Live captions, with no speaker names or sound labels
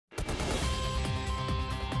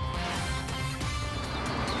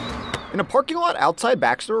In a parking lot outside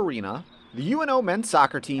Baxter Arena, the UNO men's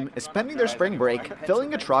soccer team is spending their spring break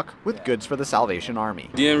filling a truck with goods for the Salvation Army.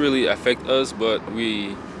 It didn't really affect us, but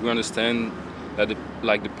we understand that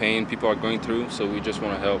the pain people are going through, so we just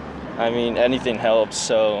want to help. I mean, anything helps,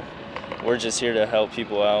 so we're just here to help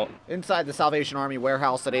people out. Inside the Salvation Army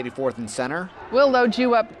warehouse at 84th and Center, We'll load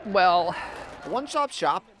you up well. a one-stop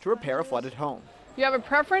shop to repair a flooded home. You have a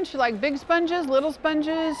preference? You like big sponges, little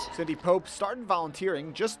sponges? Cindy Pope started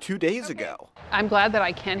volunteering just 2 days ago. I'm glad that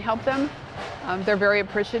I can help them. They're very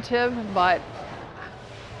appreciative, but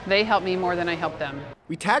they help me more than I help them.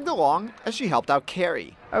 We tagged along as she helped out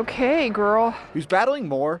Carrie, Okay, girl. who's battling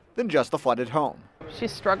more than just the flooded home.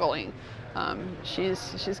 She's struggling.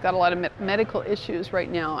 She's got a lot of medical issues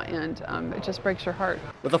right now, and it just breaks her heart.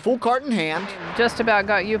 With a full cart in hand, Just about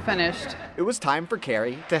got you finished. it was time for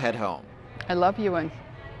Carrie to head home, I love you, and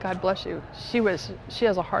God bless you. She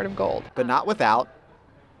has a heart of gold. but not without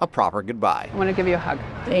a proper goodbye. I want to give you a hug.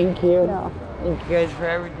 Thank you. Thank you guys for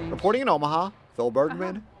everything. Reporting in Omaha, Phil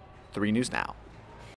Bergman, 3 News Now.